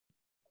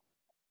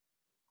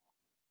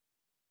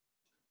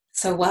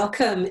So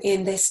welcome.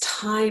 In this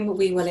time,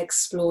 we will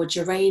explore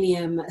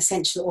geranium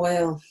essential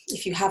oil.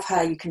 If you have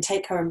her, you can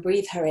take her and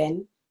breathe her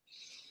in.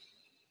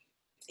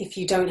 If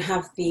you don't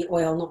have the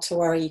oil, not to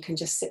worry, you can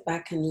just sit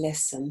back and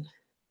listen.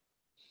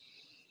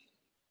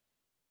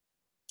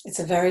 It's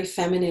a very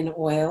feminine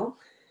oil,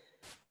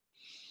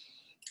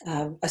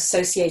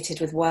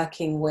 associated with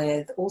working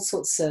with all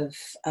sorts of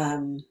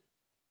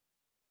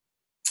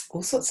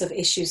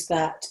issues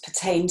that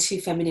pertain to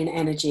feminine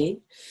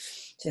energy,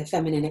 to the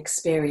feminine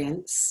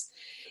experience.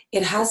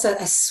 It has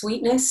a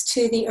sweetness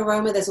to the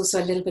aroma. There's also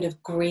a little bit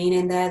of green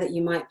in there that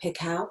you might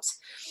pick out.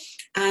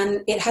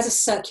 And it has a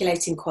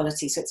circulating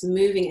quality. So it's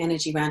moving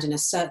energy around in a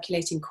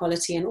circulating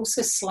quality, and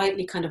also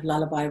slightly kind of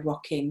lullaby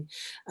rocking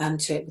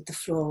to it with the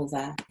floral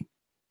there.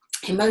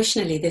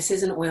 Emotionally, this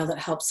is an oil that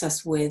helps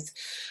us with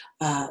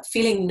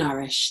feeling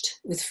nourished,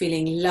 with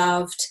feeling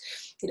loved.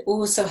 It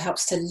also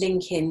helps to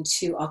link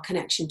into our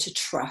connection to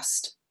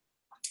trust.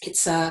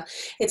 It's an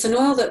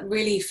oil that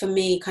really, for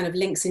me, kind of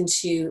links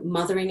into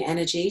mothering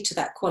energy, to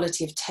that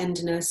quality of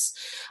tenderness,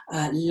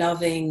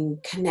 loving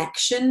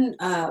connection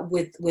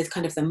with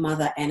kind of the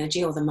mother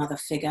energy or the mother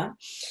figure.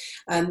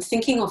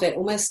 Thinking of it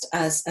almost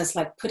as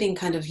like putting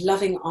kind of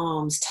loving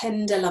arms,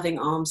 tender loving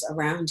arms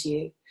around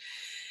you.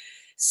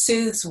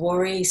 Soothes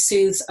worry,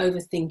 soothes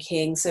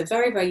overthinking. So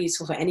very, very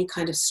useful for any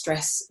kind of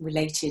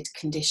stress-related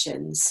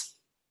conditions.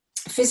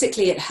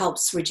 Physically, it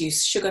helps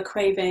reduce sugar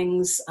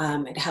cravings.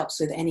 It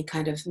helps with any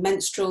kind of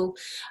menstrual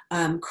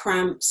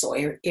cramps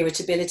or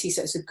irritability.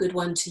 So it's a good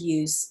one to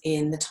use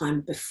in the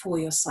time before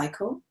your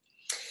cycle.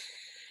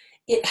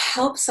 It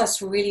helps us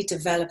really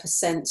develop a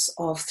sense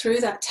of,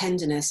 through that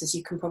tenderness, as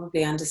you can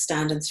probably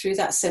understand, and through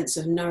that sense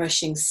of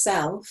nourishing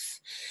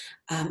self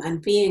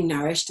and being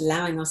nourished,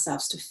 allowing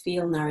ourselves to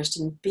feel nourished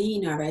and be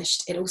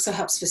nourished. It also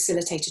helps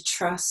facilitate a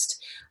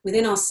trust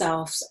within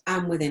ourselves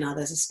and within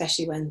others,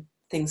 especially when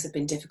things have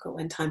been difficult,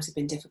 when times have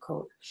been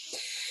difficult.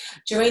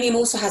 Geranium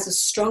also has a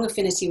strong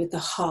affinity with the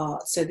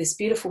heart. So this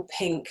beautiful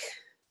pinkness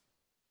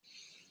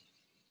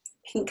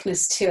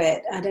to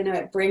it. I don't know,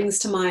 it brings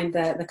to mind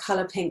the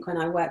color pink when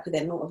I work with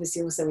it. And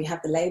obviously also we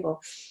have the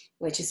label,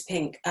 which is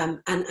pink,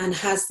 and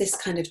has this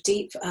kind of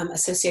deep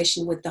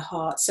association with the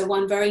heart. So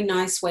one very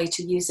nice way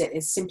to use it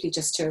is simply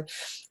just to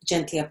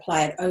gently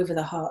apply it over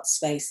the heart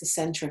space, the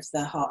center of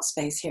the heart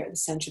space here at the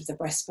center of the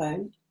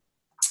breastbone.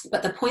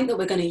 But the point that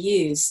we're going to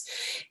use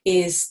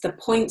is the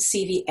point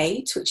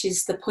CV8, which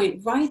is the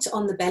point right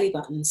on the belly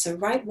button. So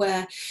right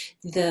where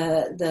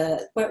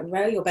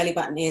where your belly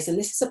button is, and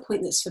this is a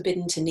point that's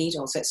forbidden to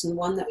needle. So it's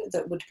one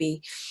that would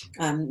be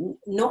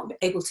not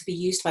able to be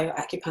used by your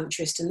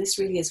acupuncturist. And this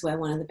really is where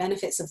one of the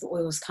benefits of the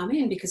oils come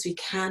in, because we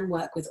can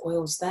work with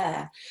oils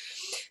there.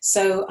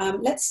 So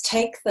let's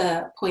take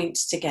the point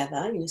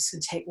together. You're just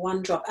going to take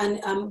one drop,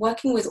 and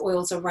working with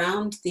oils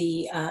around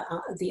the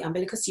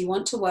umbilicus, you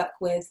want to work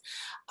with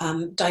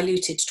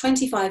diluted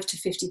 25 to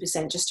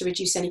 50%, just to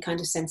reduce any kind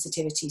of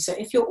sensitivity. So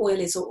if your oil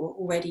is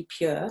already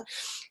pure,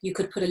 you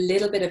could put a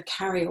little bit of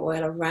carrier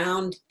oil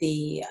around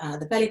the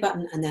belly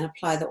button and then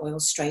apply the oil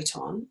straight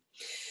on.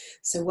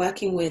 So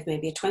working with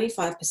maybe a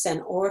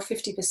 25% or a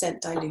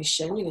 50%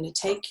 dilution, you're going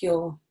to take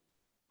your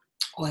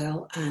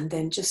oil and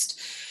then just,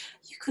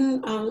 you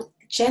can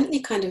gently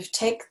kind of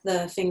take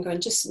the finger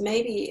and just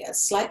maybe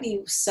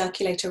slightly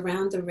circulate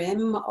around the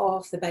rim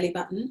of the belly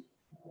button.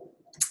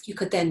 You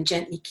could then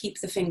gently keep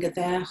the finger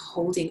there,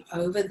 holding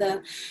over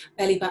the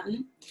belly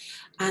button,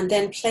 and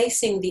then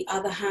placing the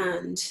other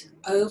hand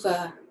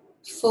over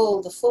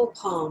the full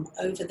palm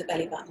over the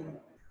belly button.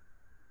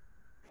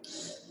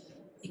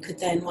 You could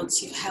then,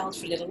 once you've held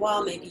for a little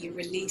while, maybe you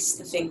release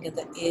the finger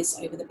that is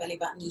over the belly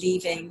button,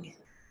 leaving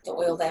the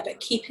oil there, but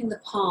keeping the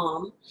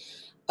palm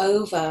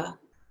over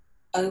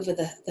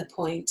the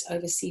point,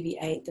 over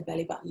CV8, the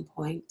belly button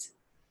point,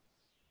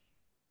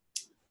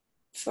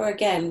 for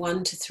again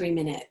 1 to 3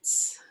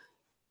 minutes.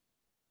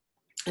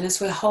 And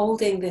as we're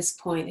holding this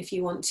point, if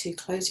you want to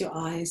close your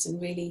eyes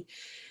and really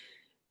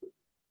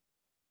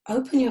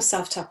open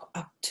yourself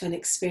up to an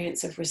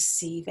experience of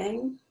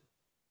receiving,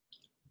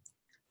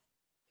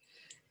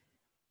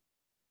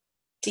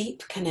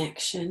 deep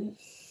connection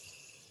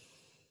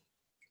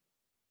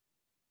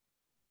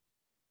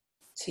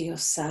to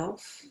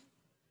yourself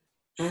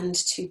and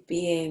to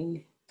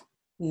being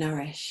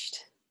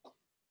nourished.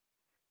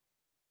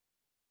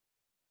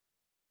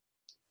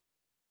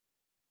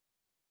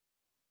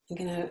 I'm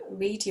going to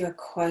read you a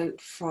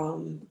quote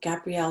from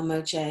Gabrielle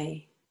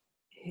Moget,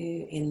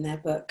 who in their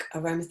book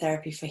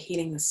Aromatherapy for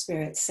Healing the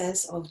Spirit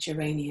says of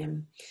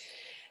geranium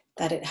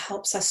that it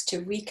helps us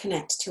to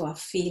reconnect to our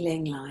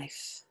feeling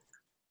life,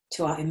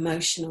 to our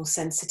emotional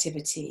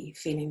sensitivity,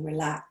 feeling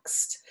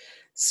relaxed,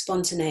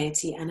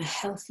 spontaneity, and a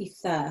healthy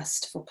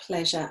thirst for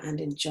pleasure and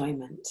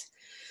enjoyment.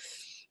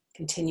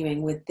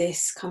 Continuing with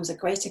this comes a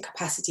greater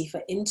capacity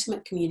for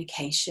intimate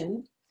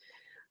communication,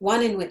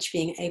 one in which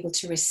being able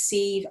to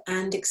receive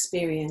and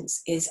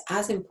experience is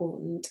as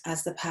important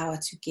as the power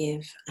to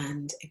give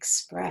and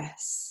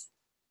express.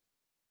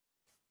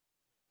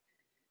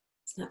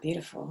 Isn't that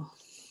beautiful?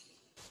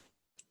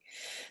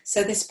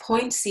 So this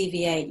point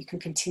CV8, you can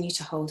continue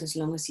to hold as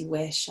long as you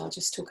wish. I'll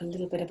just talk a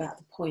little bit about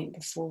the point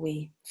before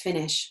we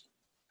finish.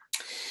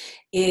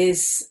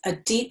 Is a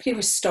deeply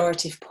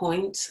restorative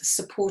point,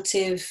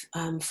 supportive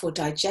for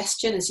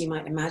digestion, as you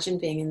might imagine,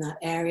 being in that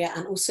area,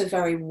 and also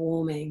very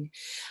warming.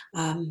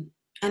 And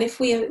if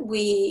we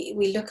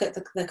look at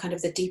the kind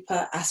of the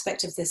deeper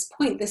aspect of this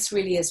point, this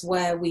really is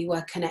where we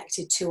were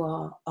connected to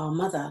our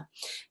mother.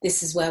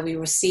 This is where we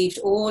received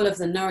all of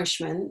the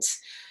nourishment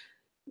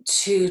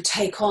to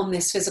take on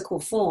this physical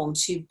form,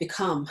 to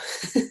become.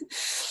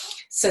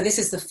 So this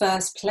is the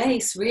first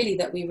place really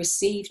that we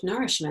received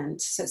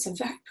nourishment. So it's a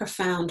very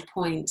profound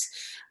point,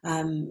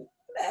 a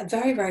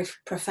very, very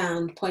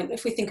profound point.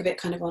 If we think of it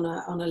kind of on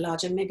a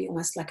larger, maybe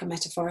almost like a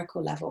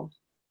metaphorical level,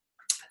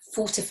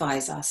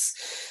 fortifies us.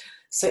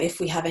 So if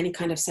we have any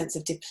kind of sense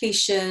of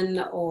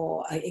depletion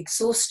or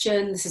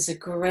exhaustion, this is a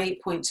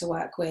great point to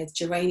work with.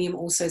 Geranium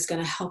also is going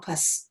to help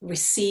us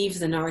receive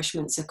the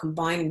nourishment. So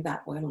combining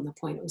that oil on the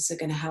point also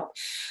going to help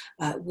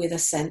with a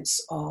sense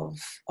of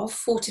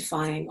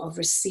fortifying, of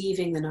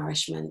receiving the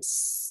nourishment.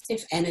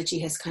 If energy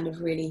has kind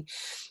of really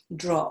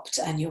dropped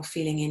and you're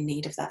feeling in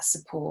need of that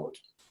support.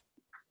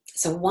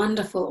 It's a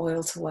wonderful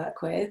oil to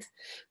work with,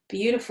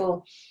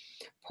 beautiful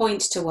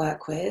point to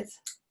work with.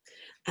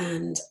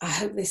 And I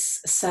hope this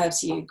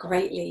serves you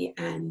greatly,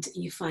 and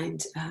you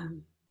find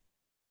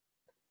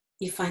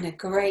a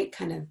great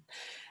kind of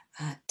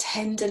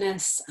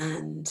tenderness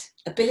and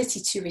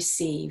ability to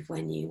receive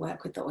when you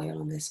work with the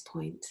oil on this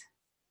point.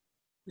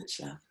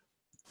 Much love.